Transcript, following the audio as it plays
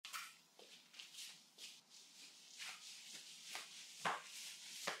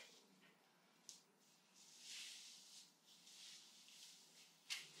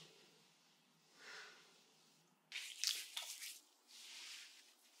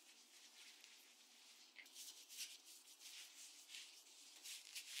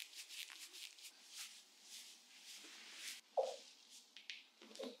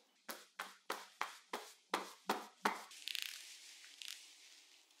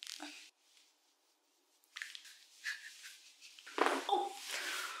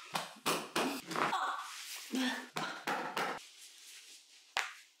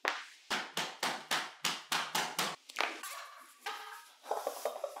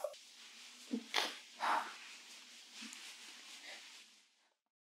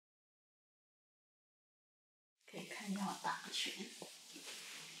拳。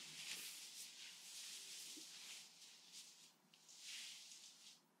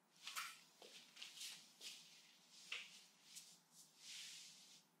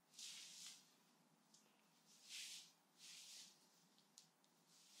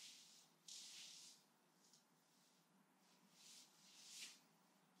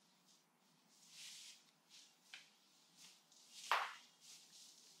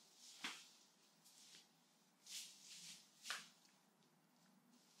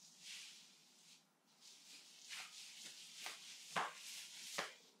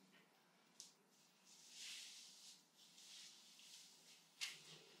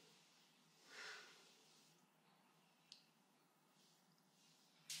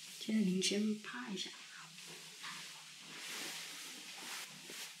现在您先趴一下。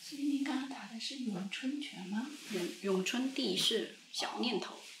所以您刚刚打的是咏春拳吗？咏春地势小念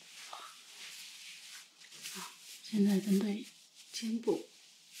头。好，现在针对肩部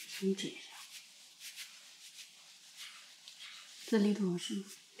松解一下。这力度是吗？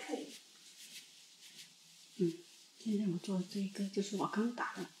现在我做这个就是我刚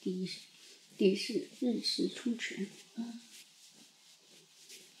打的第一式日式出拳。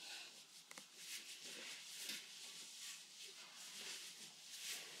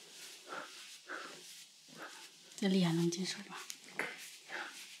这力还能接受吧？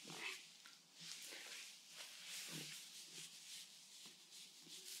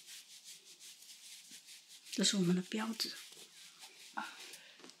这是我们的标志。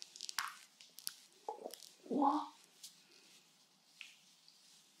哇！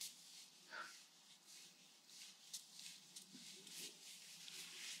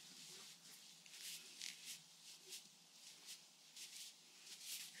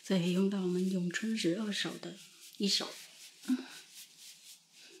这也用到我们咏春12手的一手。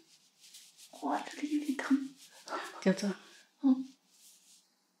哇，这个有点疼。就这。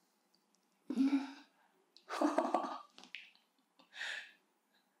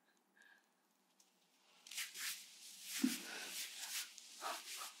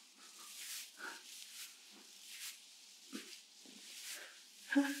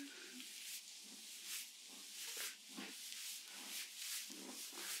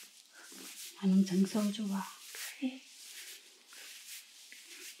还能承受住吧？可以。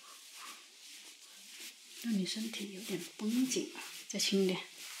让你身体有点绷紧啊，再轻点。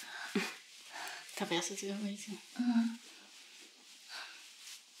特别是这个位置。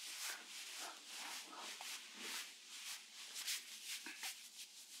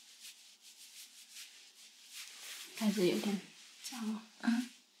开始有点胀了。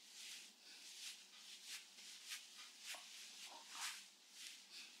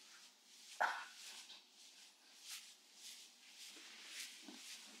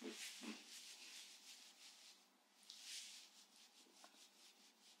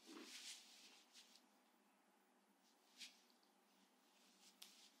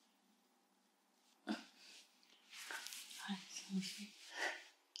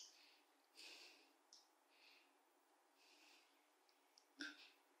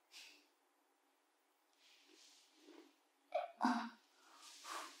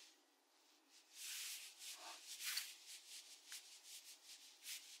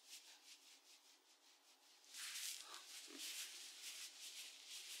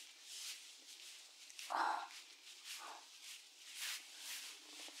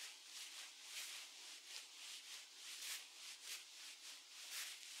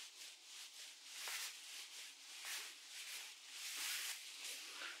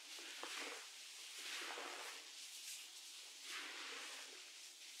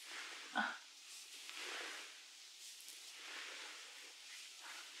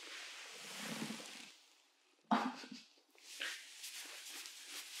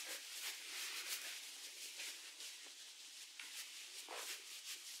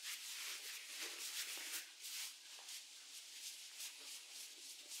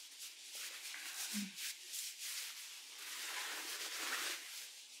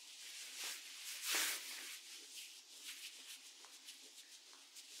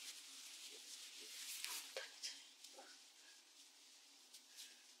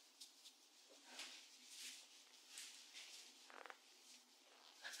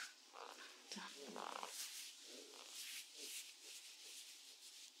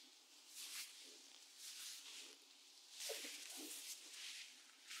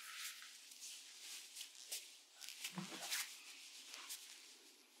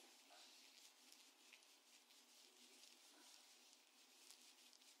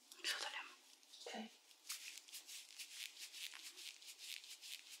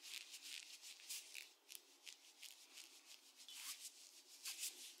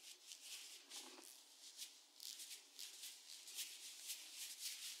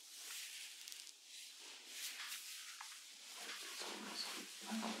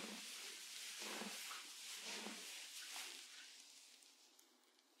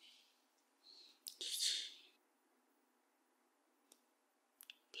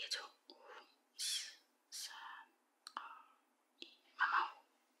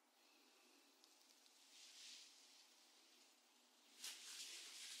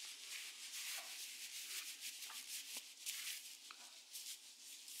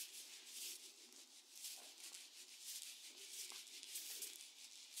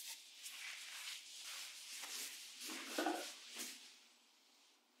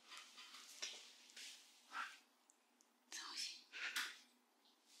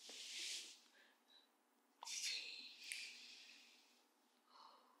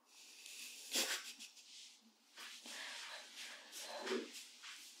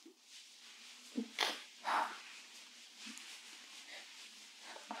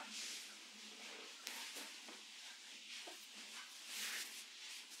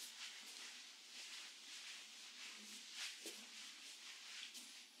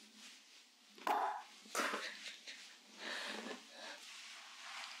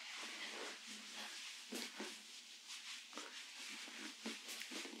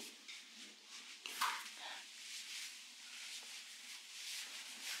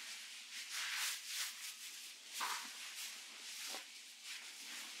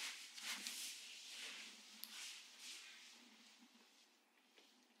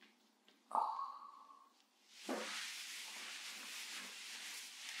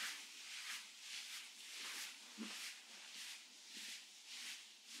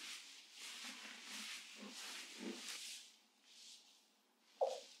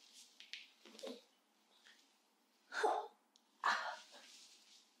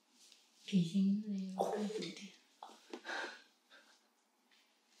体型那个更重点。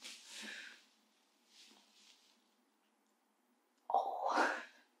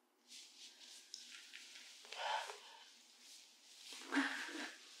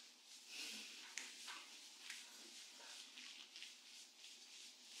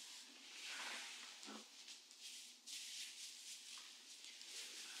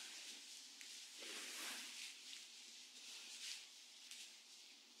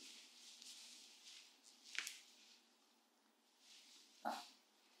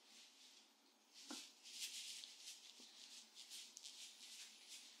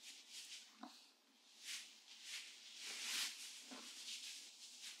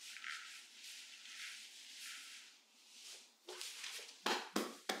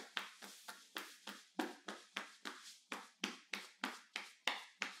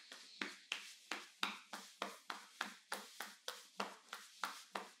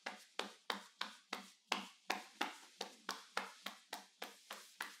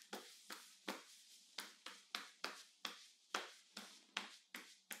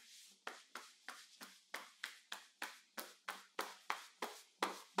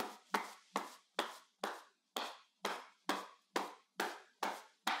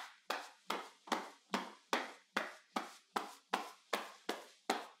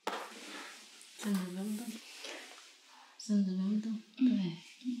身子不用动，身子不用动，对。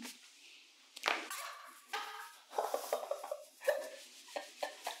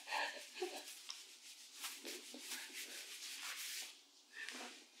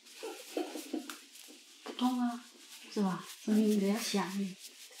不痛啊，是吧？声音比较响。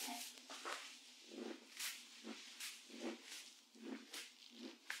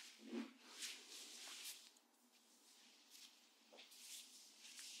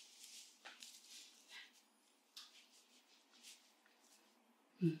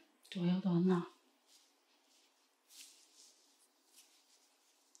左右都很好，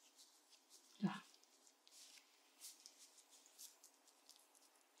对吧？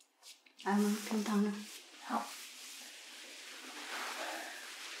来，我们平躺了。好。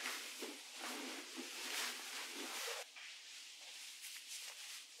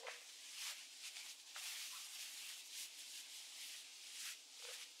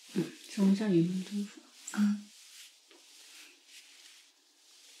说一下有没有痛苦？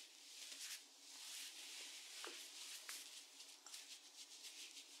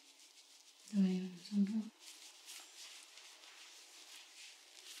对，真的。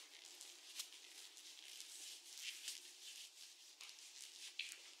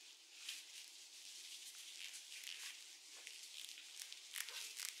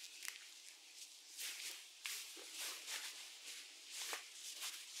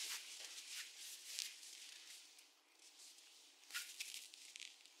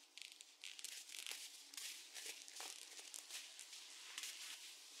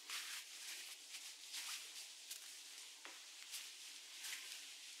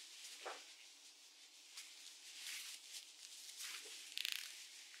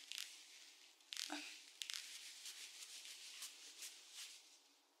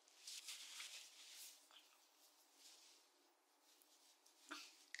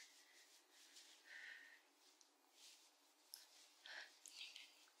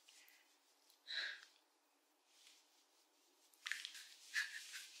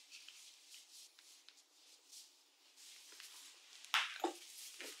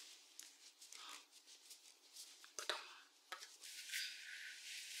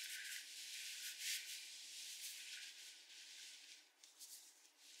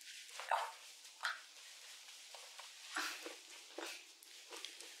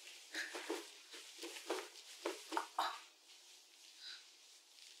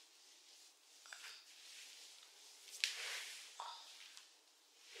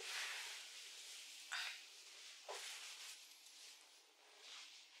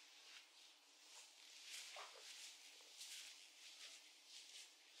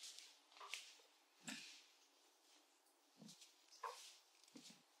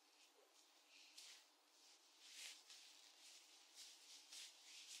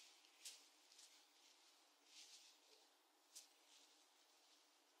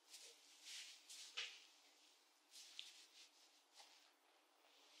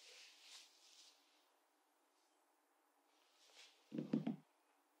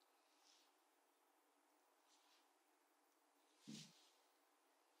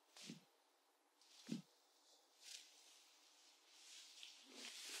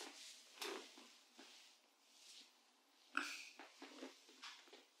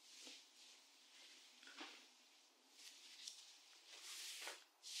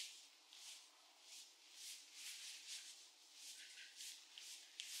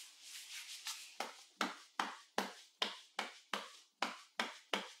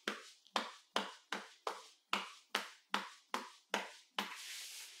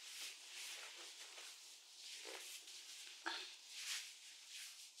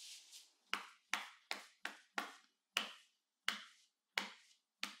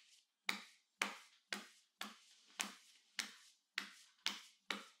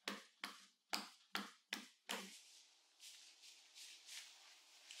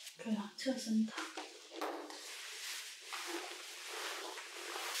可以啊，侧身躺。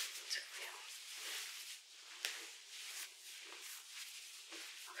这个不要。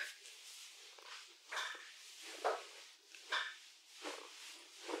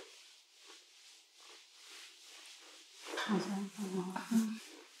好像很好。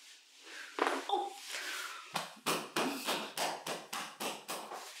哦。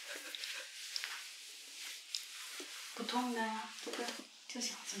不痛的呀，这个就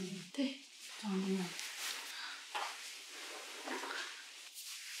小声音。对，装进来。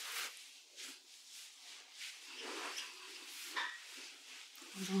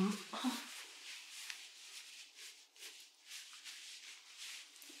好。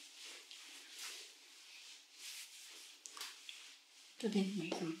这边没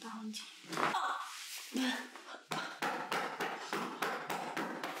什么大问题。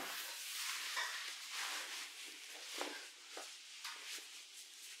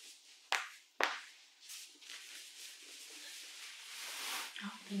好，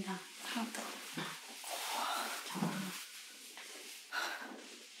平躺。好的。差不多。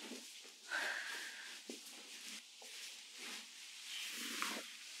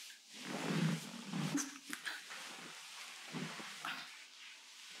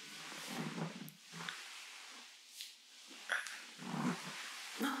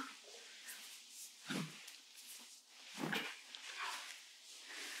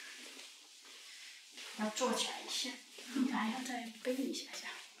要坐起来一下，你还要再背一下下。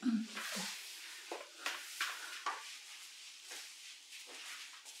嗯。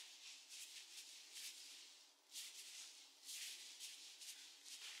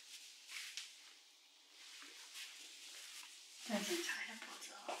再检查一下脖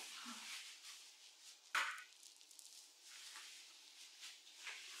子哦。好。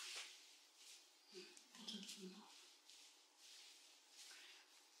脖子挺好。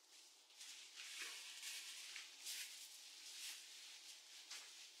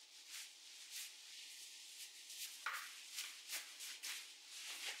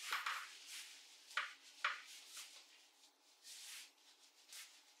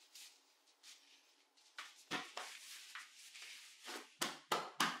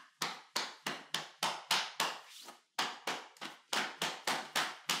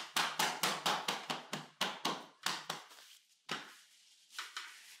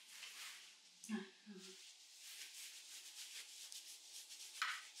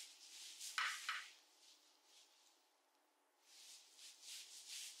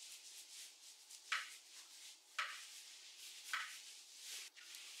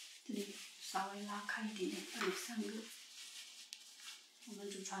这里稍微拉开一点点，让你散热。我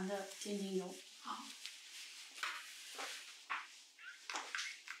们祖传的煎牛油。好。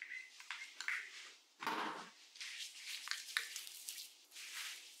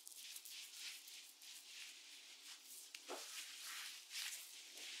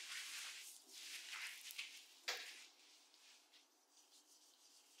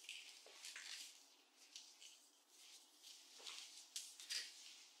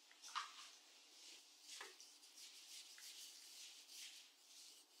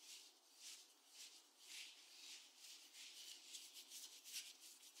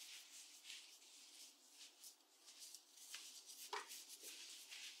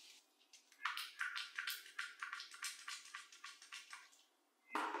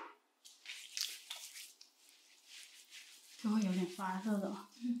就会有点发热的。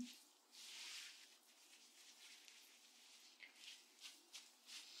嗯。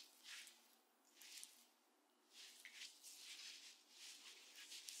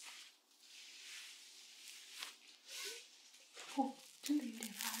哦，真的有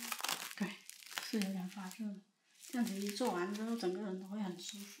点发热。对，是有点发热的。这样子一做完之后，整个人都会很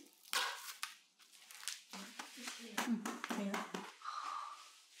舒服。谢谢。嗯，可以了。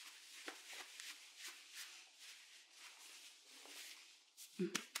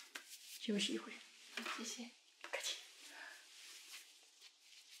嗯，休息一会。谢谢。不客气。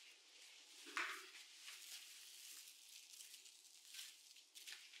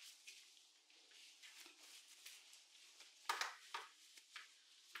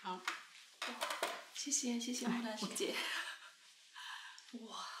好。谢谢木兰师姐。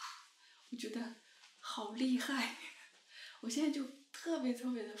哇，我觉得好厉害！我现在就特别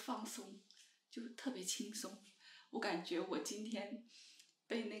的放松，就特别轻松。我感觉我今天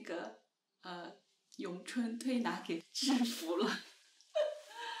被那个咏春推拿给制服了。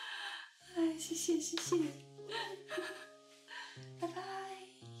哎，谢谢。